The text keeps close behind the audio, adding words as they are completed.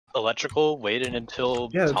Electrical waited until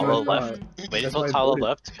Yeah, that's Tala what I left. thought. Waited That's until why I Tala voted.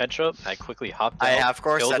 left. Ketchup. I quickly hopped out. Of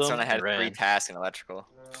course, killed that's him, when I had and ran. 3 tasks in electrical.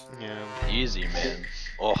 Yeah. Easy, man.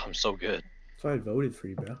 Oh, I'm so good. That's why I voted for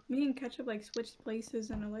you, bro. Me and Ketchup like switched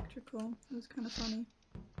places in electrical. It was kind of funny.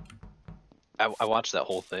 I watched that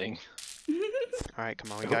whole thing. All right,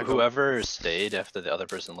 come on. We gotta go. Whoever stayed after the other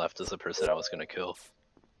person left is the person I was gonna kill.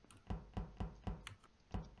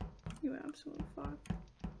 You absolute fuck.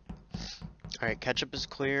 All right, ketchup is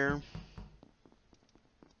clear.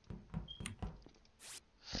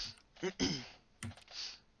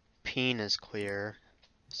 Peen is clear,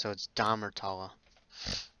 so it's Dom or Tala.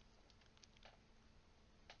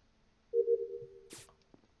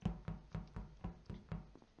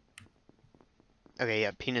 Okay,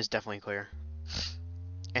 yeah, Peen is definitely clear.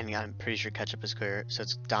 And yeah, I'm pretty sure ketchup is clear, so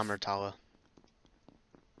it's Dom or Tala.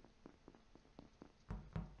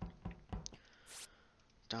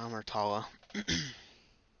 Dom or Tala. I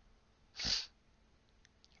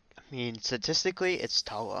mean, statistically, it's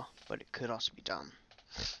Tala, but it could also be Dom.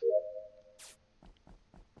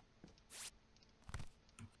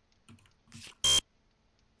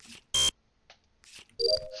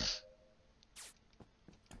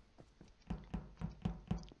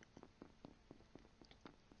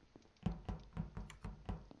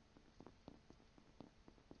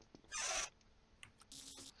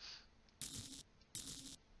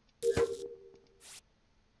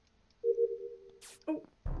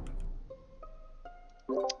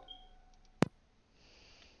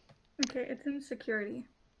 Okay, it's in security.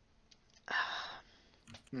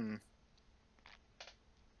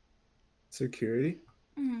 Security?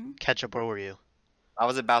 Mm-hmm. Ketchup, where were you? I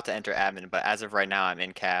was about to enter admin, but as of right now, I'm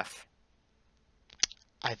in CAF.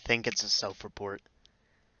 I think it's a self-report.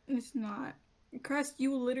 It's not. Crest,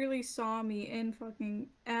 you literally saw me in fucking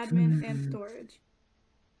admin and storage.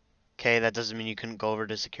 Okay, that doesn't mean you couldn't go over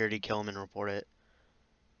to security, kill him, and report it.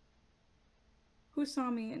 Who saw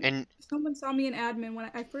me in? And Someone saw me in admin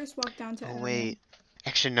when I first walked down to admin. oh wait,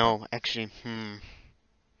 actually no,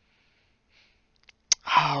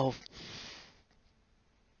 Oh.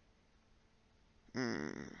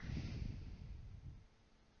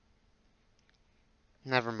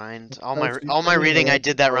 Never mind. All my reading I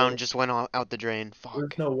did that round just went out the drain. Fuck.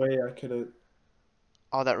 There's no way I could have.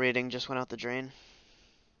 All that reading just went out the drain.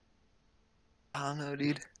 I don't know,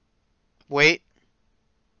 dude. Wait.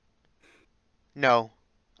 No.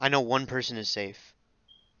 I know one person is safe.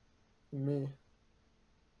 Me.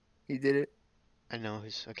 He did it. I know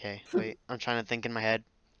who's okay. Wait, I'm trying to think in my head.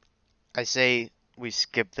 I say we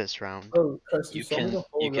skip this round. Oh, Chris, You saw me can the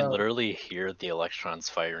whole you can round. literally hear the electrons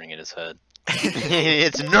firing in his head.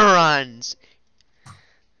 It's neurons.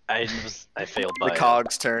 I failed by The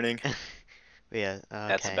cogs turning. Yeah, okay.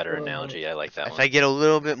 That's a better analogy. I like that If one. I get a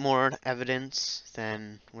little bit more evidence,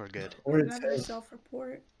 then we're good. Another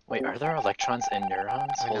self-report. Wait, are there electrons in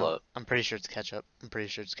neurons? I Hold know. up. I'm pretty sure it's ketchup. I'm pretty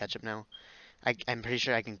sure it's ketchup now. I'm pretty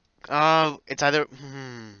sure I can. Oh, it's either.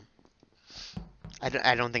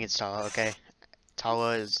 I don't think it's Tala. Okay,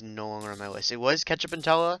 Tala is no longer on my list. It was ketchup and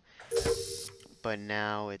Tala, but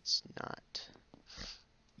now it's not.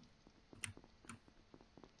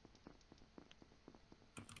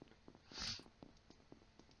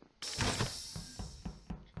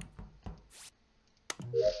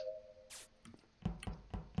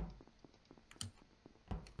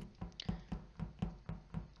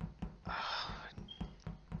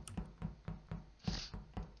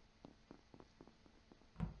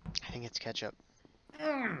 I think it's ketchup.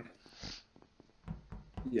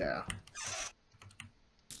 Yeah.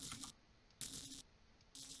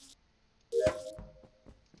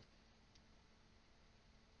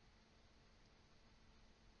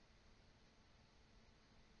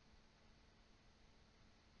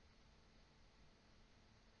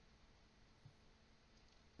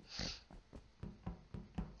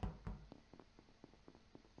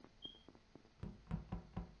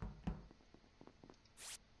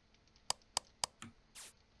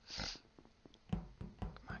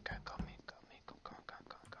 Come on, go me, go.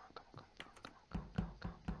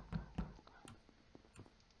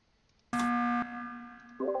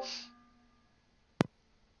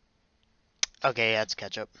 Okay, yeah, it's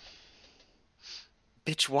ketchup.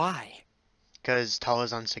 Bitch, why? Because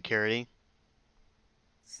Tala's on security.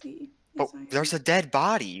 See. But there's a dead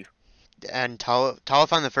body. And Tala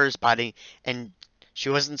found the first body, and she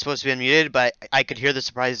wasn't supposed to be unmuted, but I could hear the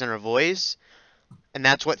surprise in her voice, and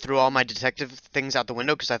that's what threw all my detective things out the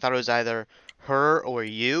window, because I thought it was either her or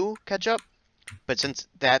you, Ketchup. But since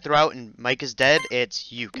that threw out and Mike is dead,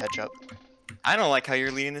 it's you, Ketchup. I don't like how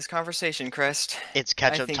you're leading this conversation, Crest. It's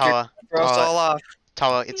Ketchup, I think Tala. you're all off.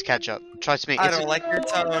 Tala, it's ketchup. Trust me. I It's don't like your No,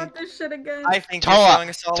 tone. not this shit again. I think you're Tala. throwing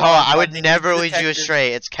us all Tala, off. I would think never he's a lead you detective.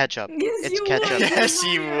 astray. It's ketchup. Yes, It's you ketchup. would. Yes,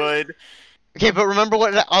 you would. Okay, but remember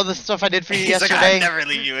what all the stuff I did for you He's like, yesterday? I'd never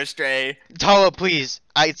lead you astray. Tala, please.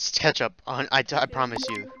 It's ketchup. I promise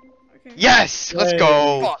you. Okay. Yes! Let's Yay.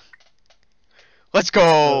 go! Fuck. Let's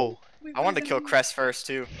go! Wait, I wanted to where's kill everyone? Crest first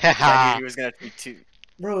too, because I knew Haha. he was gonna be too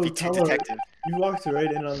Bro, Tala, detective. you walked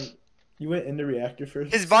right in on. You went in the reactor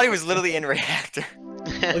first. His body was literally in reactor.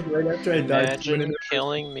 Like right after I died. You went in Imagine there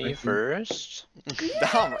killing me first.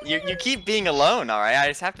 first. Dom, you keep being alone, alright? I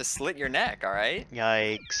just have to slit your neck, alright?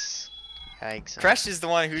 Yikes. Yikes. Crest is the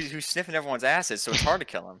one who's sniffing everyone's asses, so it's hard to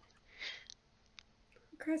kill him.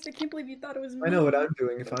 Christ, I can't believe you thought it was me. I know what I'm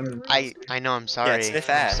doing if I'm in. I know, I'm sorry. sniff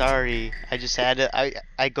I'm ass. sorry. I just had to,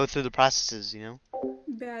 I go through the processes, you know?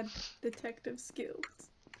 Bad detective skills.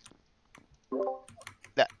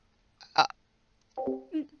 That-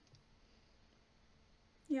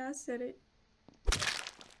 Yeah, I said it.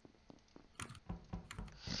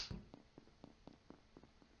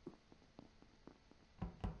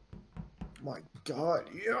 My God,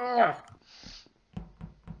 yeah.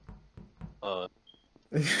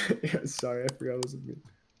 Yeah, sorry, I forgot it was me.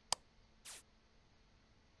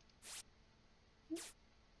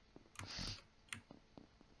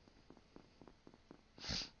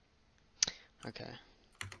 Okay.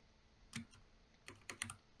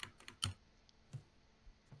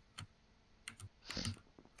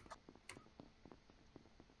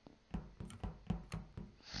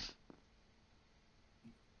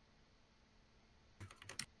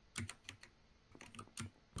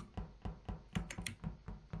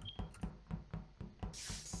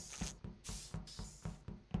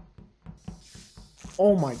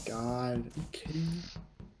 Oh my God, are you kidding me?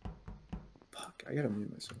 Fuck, I gotta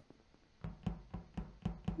mute myself.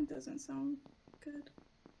 It doesn't sound good.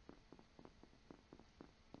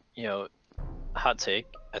 Yo, hot take.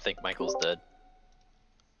 I think Michael's dead.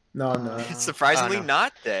 No, I'm not. Surprisingly no.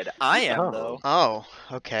 not dead. I am, Oh. though. Oh,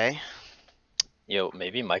 okay. Yo,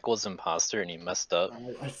 maybe Michael's imposter and he messed up.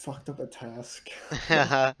 I fucked up a task.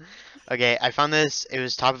 Okay, I found this. It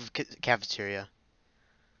was top of cafeteria.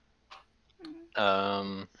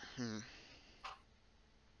 Um, Hmm.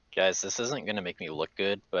 guys, this isn't gonna make me look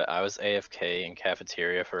good, but I was AFK in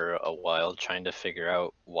cafeteria for a while trying to figure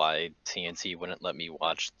out why TNT wouldn't let me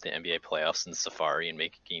watch the NBA playoffs in Safari and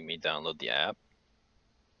making me download the app.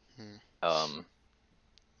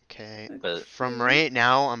 Okay. But From right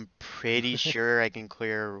now, I'm pretty sure I can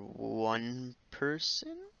clear one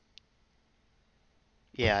person.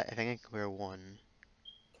 Yeah, I think I can clear one.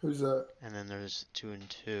 Who's that? And then there's 2 and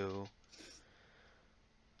 2.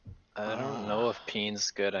 I don't know if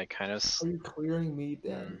Peen's good. I kind of, Are you clearing me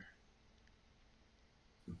then?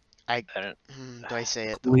 I don't. Do I say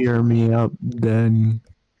it? Clear me up, Danny.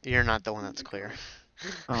 You're not the one that's clear.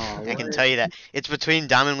 Oh, I can tell you that. It's between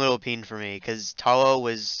Dom and Little Peen for me, because Talo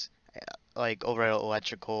was like over at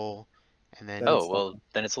electrical, and then. That's Oh well,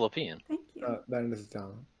 then it's Lopian. Thank you. That is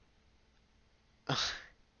down.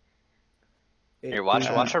 Here,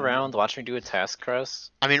 watch around. Watch me do a task, Crest.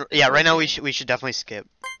 I mean, yeah. Right now we should definitely skip,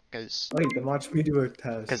 because Wait, then watch me do a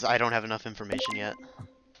test. I don't have enough information yet.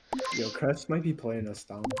 Yo, Crest might be playing us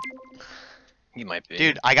down. He might be.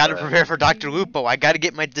 Dude, I gotta but- prepare for DrLupo. I gotta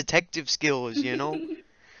get my detective skills, you know.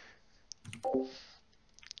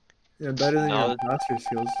 Yeah, better than No. your master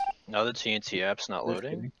skills. Now the TNT app's not Just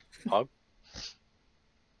loading. kidding. Pog.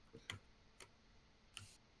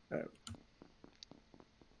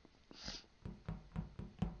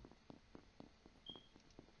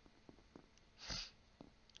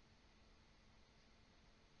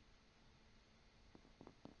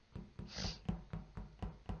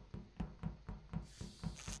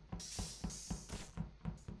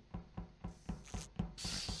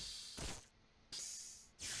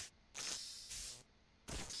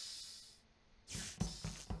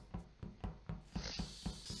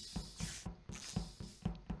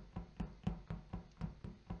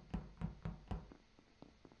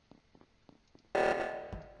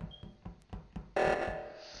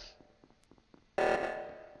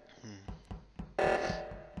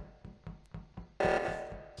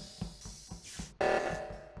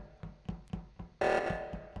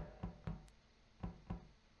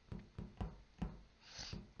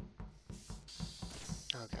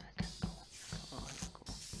 Okay. Cool.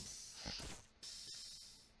 Cool.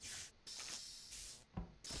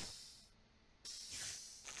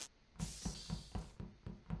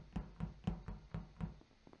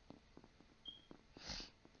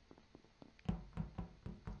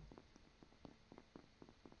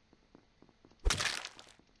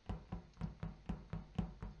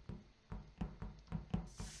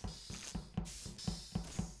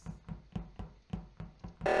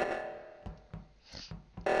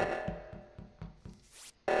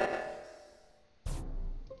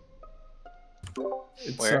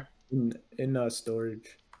 It's Where? in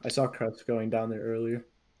storage. I saw Crest going down there earlier.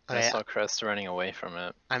 I Okay, saw Crest running away from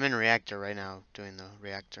it. I'm in reactor right now, doing the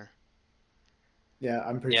reactor. Yeah,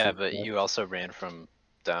 I'm pretty Yeah, sure. but you also ran from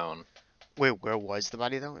down. Wait, where was the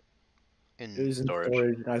body though? It In was in storage.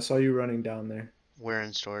 storage. And I saw you running down there, where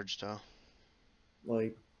in storage though?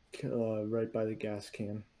 like right by the gas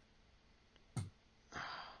can.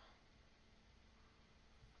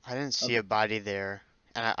 I didn't see a body there,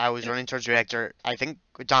 and I was running towards reactor. I think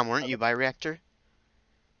Dom, weren't you by reactor?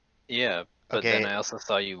 Yeah, but then Okay. I also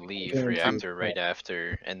saw you leave guarantee reactor it's right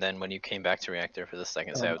after, and then when you came back to reactor for the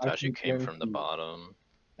second I sabotage, you can came from the guarantee- bottom.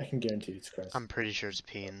 I can guarantee it's Crest. I'm pretty sure it's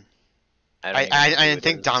Peen. I don't I even know who didn't it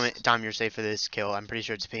think is. Dom, you're safe for this kill. I'm pretty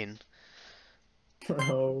sure it's Peen.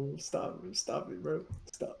 Bro, stop it, bro.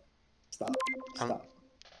 Stop.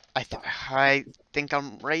 I think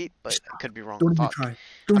I'm right, but I could be wrong. Don't even Fuck. try.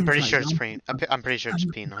 I'm pretty sure it's Peen. I'm pretty sure it's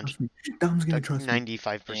Peen. Dom's gonna Like trust me.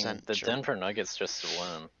 95% The sure. Denver Nuggets just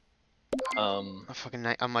won. I'm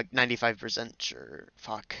like 95% sure.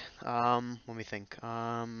 Fuck. Let me think.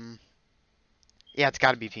 Yeah, it's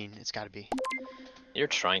gotta be Peen. It's gotta be. You're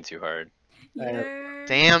trying too hard. Yeah.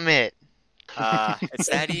 Damn it. It's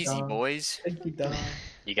that easy, Dom. boys. Thank you, Dom.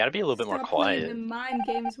 You gotta be a little bit more Stop playing quiet. the mind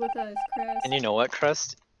games with us, Crest. And you know what,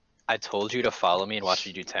 Crest? I told you to follow me and watch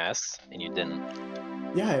me do tasks, and you didn't.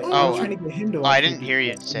 Yeah, I Oh, was trying to get him to. I watch me didn't do hear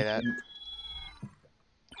you that. say that. You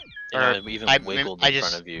know, Or I even I wiggled I in just-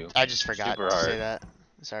 front of you. I just forgot Super to say hard. that.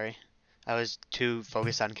 Sorry. I was too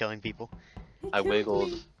focused on killing people. He I killed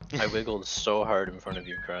wiggled. me. I wiggled so hard in front of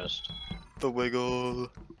you, Crest. The wiggle.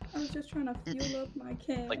 I was just trying to fuel up my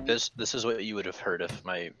can. Like this is what you would have heard if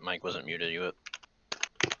my mic wasn't muted. You would.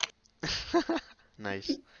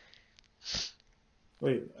 Nice.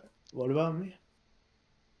 Wait, what about me?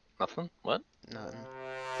 Nothing? What? Nothing.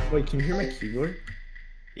 Wait, can you hear my keyboard?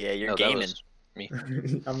 Yeah, you're No, that gaming. was me.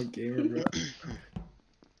 I'm a gamer, bro.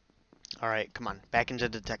 Alright, come on. Back into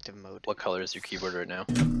detective mode. What color is your keyboard right now?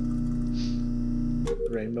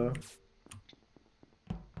 Rainbow.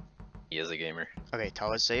 He is a gamer. Okay,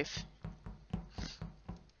 Tala's safe.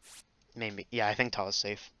 Maybe. Yeah, I think Tala's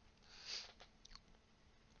safe.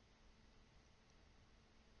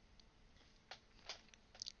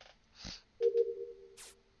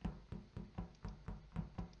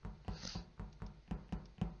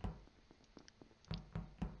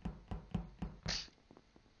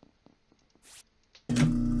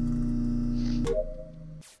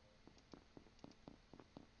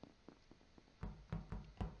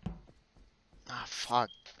 Ah, fuck.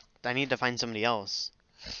 I need to find somebody else.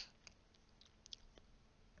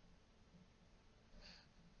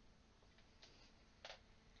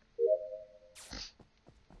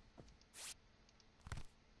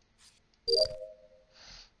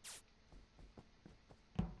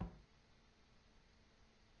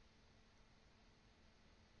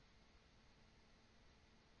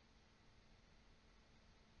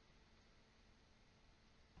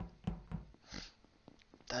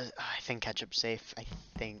 I think ketchup's safe. I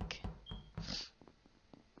think.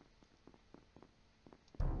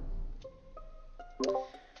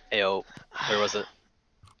 Ayo, where was it?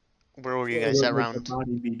 Where were you guys that round?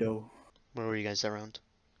 Body veto. Where were you guys that round?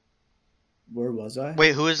 Where was I?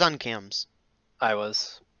 Wait, who is on cams? I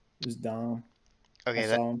was. It was Dom. Okay, I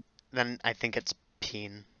that, saw him. then I think it's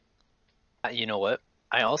Peen. You know what?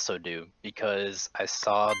 I also do because I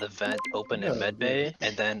saw the vent open in Yeah, medbay,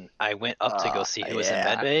 and then I went up to go see who was in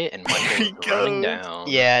yeah. medbay, and Michael There was he running goes. down.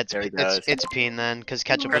 Yeah, There he goes. it's Peen then, because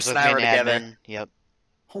ketchup was Chris with and I me were and together. admin. Yep.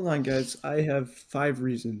 Hold on, guys. I have 5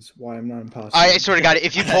 reasons why I'm not imposter. I swear to God,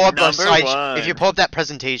 if you pull up the Number slide, if you one. pull up that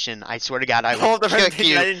presentation, I swear to God, I Hold will the kick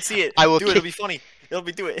presentation. I you. didn't see it. I will do it. It'll kick- be funny. It'll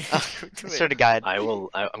be do it. I do swear it. to God,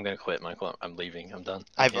 I'm gonna quit, Michael. I'm leaving. I'm done.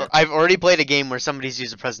 I I've can't. I've already played a game where somebody's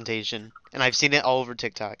used a presentation, and I've seen it all over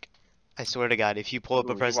TikTok. I swear to God, if you pull up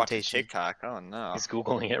Ooh, a he watches presentation, TikTok. Oh no. He's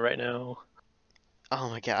googling it right now. oh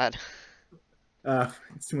my God.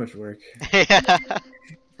 It's too much work.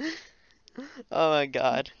 Oh my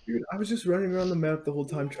God. Dude, I was just running around the map the whole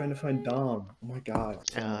time trying to find Dom. Oh my God.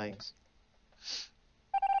 Yikes.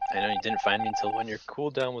 I know you didn't find me until when your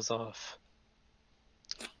cooldown was off.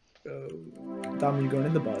 Dom, you going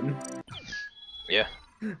in the button? Yeah.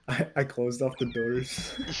 I closed off the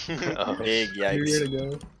doors. Oh. Big You're yikes. here to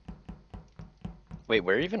go. Wait,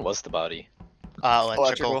 where even was the body?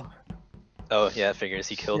 Electrical. Oh yeah, figures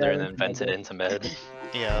he killed her Yeah, and then we vented killed into med.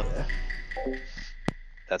 Yeah.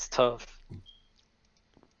 That's tough.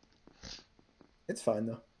 It's fine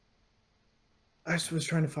though. I just was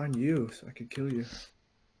trying to find you so I could kill you.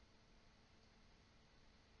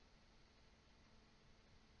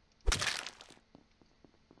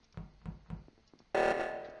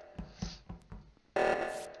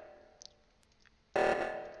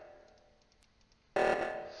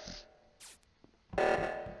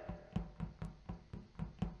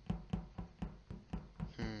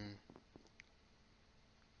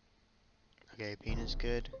 Okay, Bean is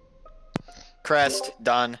good. Crest,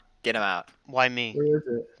 done. Get him out. Why me? Where is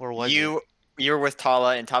it? Where was You it? were with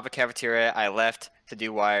Tala in top of cafeteria. I left to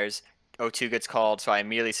do wires. O2 gets called, so I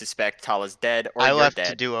immediately suspect Tala's dead or I you're left dead.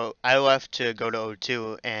 to do I left to go to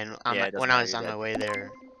O2, and Yeah, it doesn't when matter, I was you're on dead. my way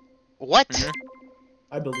there. What? Mhm.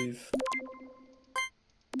 I believe.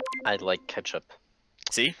 I like ketchup.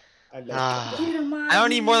 See? I like Ah. it. Get him out I don't of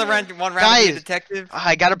need more than here. one round to be a Guys! detective.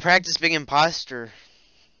 I gotta practice being imposter.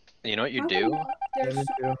 You know what you How do? come they're Yeah, me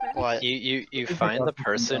so too. bad? What? You Take find off the the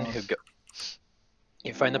person thing who go.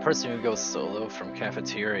 You find the person who goes solo from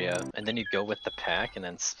cafeteria, and then you go with the pack, and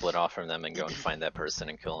then split off from them and go and find that person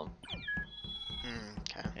and kill them.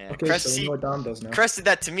 Okay. Yeah. Okay, Crest, so we see, know what Dom does now. Crest did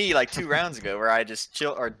that to me like 2 rounds ago, where I just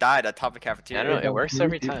chill or died at top of I cafeteria. don't know, Hey, it Dom, works can you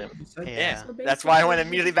every repeat time. what you said? Yeah. So That's why I went basically,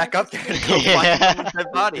 immediately you back up there to go Yeah. find someone's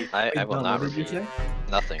dead body. I Hey, will Dom, not what did you repeat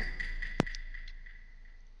say? nothing.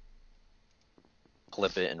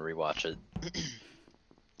 Clip it and rewatch it.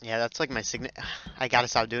 Yeah, that's like my I gotta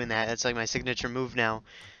stop doing that. That's like my signature move now.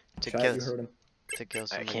 To Chat, kill you heard him. I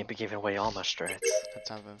somebody. can't be giving away all my strats. That's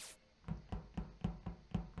how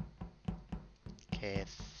Okay,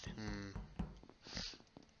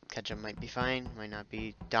 Ketchup might be fine, might not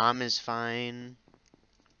be. Dom is fine.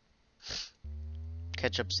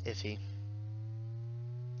 Ketchup's iffy.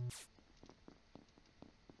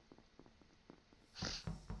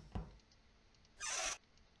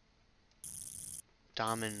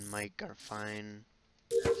 Dom and Mike are fine.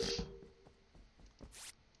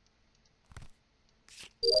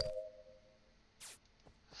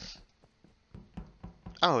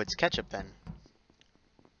 Oh, it's Ketchup then.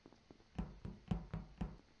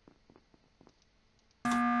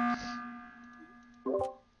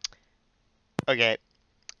 Okay.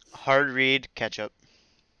 Hard read, Ketchup.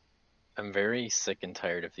 I'm very sick and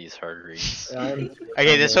tired of these hard reads. Yeah, I'm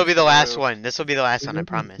Okay, this will be the last True. one. This will be the last one, I We've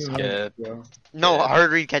been promise. 2 Okay. minutes, bro. No, Yeah.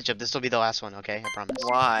 hard read Ketchup. This will be the last one, okay? I promise.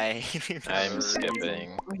 Why? I'm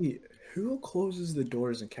skipping. Wait, who closes the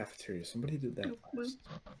doors in cafeteria? Somebody did that No, last.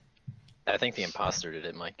 I think the imposter did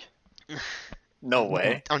it, Mike. No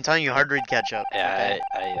way. I'm telling you, hard read Ketchup. Yeah,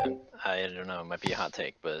 I don't know. It might be a hot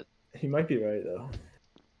take, but He might be right though.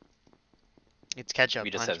 It's Ketchup.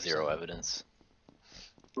 we just have 100%. zero evidence.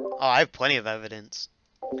 Oh, I have plenty of evidence.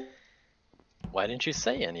 Why didn't you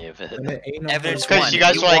say any of it? And it ain't no Evidence hard- Because you One,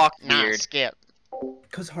 guys you were like, walk nah, weird. skip.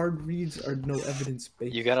 Because hard reads are no evidence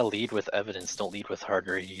based. You gotta lead with evidence, don't lead with hard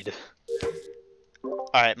read.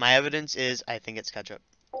 Alright, my evidence is I think it's Ketchup.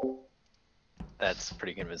 That's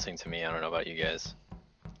pretty convincing to me. I don't know about you guys.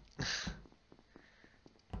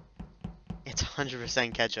 It's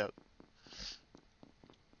 100% Ketchup.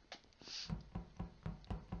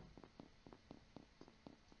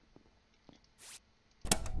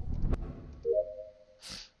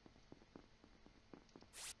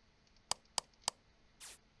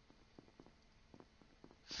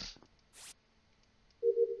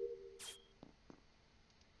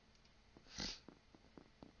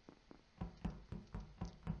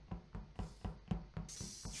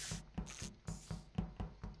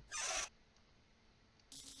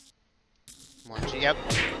 Watch it. Yep.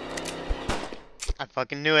 I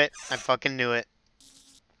fucking knew it. I fucking knew it.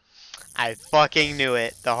 I fucking knew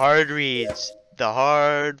it. The hard reads. The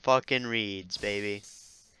hard fucking reads, baby.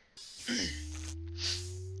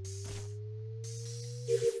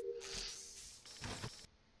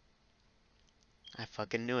 I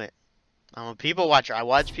fucking knew it. I'm a people watcher. I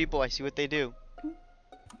watch people. I see what they do.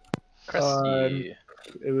 Chris, you...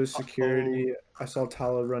 It was security. I saw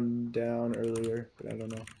Tala run down earlier, but I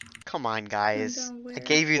don't know. Come on, guys. down I where?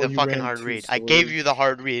 gave you Well, the you fucking ran hard to read. I gave you the storage.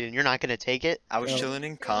 hard read, and you're not gonna take it? I was No. chilling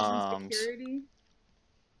in It was in comms. security.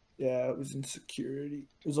 Yeah, it was in security.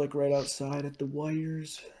 It was like right outside at the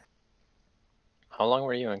wires. How long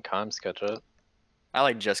were you in comms, Ketchup? I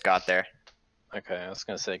like just got there. Okay, I was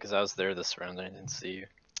gonna say, because I was there this round and I didn't see you.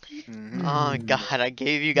 Mhm. Oh god, I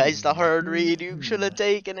gave you guys the hard read. You should have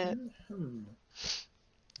taken it.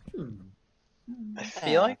 I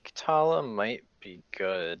feel like Tala might be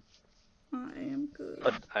good, I am good.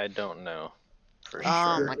 but I don't know for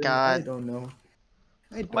Oh sure. my I God. don't know.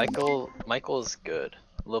 I don't Michael's good.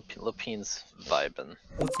 Lupine's vibing.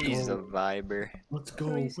 Let's He's a go. viber. Let's So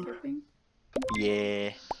go. are you skipping?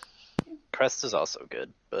 Yeah. Crest is also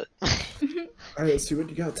good, but Alright, let's see what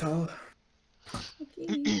you got, Tala. Okay.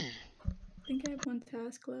 I think I have one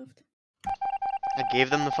task left. I gave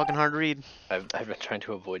them the fucking hard read. I've been trying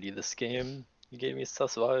to avoid you this game. You gave me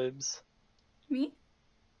sus vibes. Me?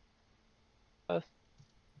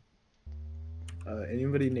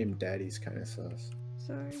 Anybody named Daddy's kind of sus.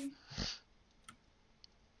 Sorry.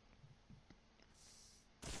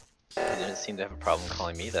 He didn't seem to have a problem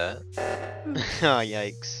calling me that. Oh,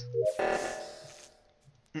 yikes.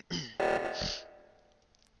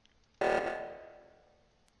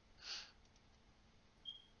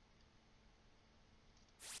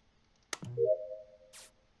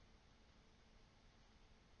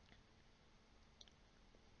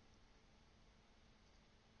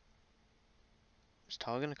 Is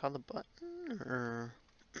Tal gonna call the button, or?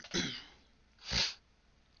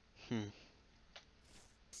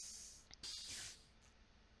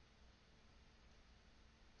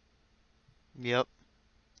 Yep.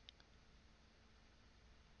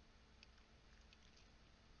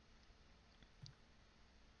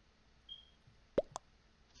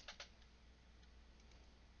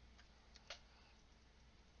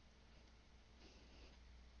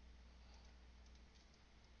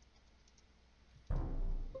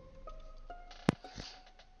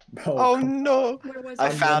 Bro, Oh come- no! Where was I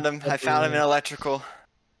it? found him. I found him in away. electrical.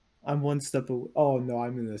 I'm one step away. Oh no,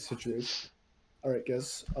 I'm in this situation. All right,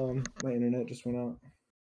 guys. My internet just went out.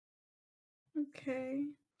 Okay.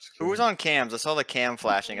 Just Who was kidding. on cams? I saw the cam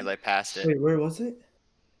flashing as I passed it. Wait, where was it?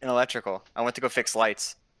 In electrical. I went to go fix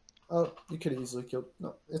lights. Oh, you could have easily killed.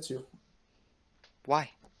 No, it's you. Why?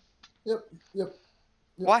 Yep.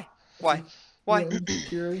 Why? Why? Why? Yeah,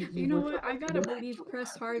 Kira, You know worked what? I gotta yep. believe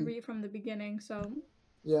Crest Hardry from the beginning, so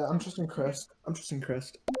Yeah, I'm trusting Crest.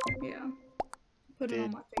 yeah. Put it on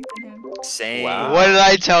Dude. my faith in him. Same. Wow. What did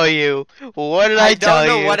I tell you? What did I I tell don't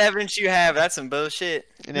know you? what evidence you have. That's some bullshit.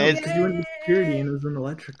 And No, it's- because you went to security and it was in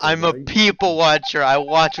electrical. I'm a bro. people watcher. I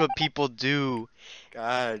watch what people do.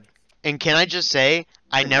 God. And can I just say,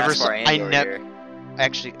 I never saw. Taskbar I Andy over never. here.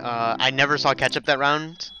 Actually, I never saw Ketchup that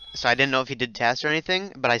round, so I didn't know if he did tasks or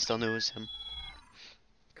anything, but I still knew it was him.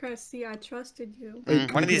 Crest, see, I trusted you. Wait,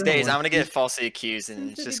 Mm. One of these days, I'm gonna get speed? falsely accused, and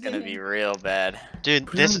Since it's the just gonna be beginning. real bad. Dude,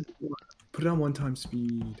 Put this. it on one-time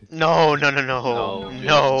speed. No, No, dude, that's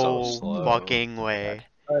so slow. fucking way.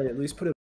 All right, at least put it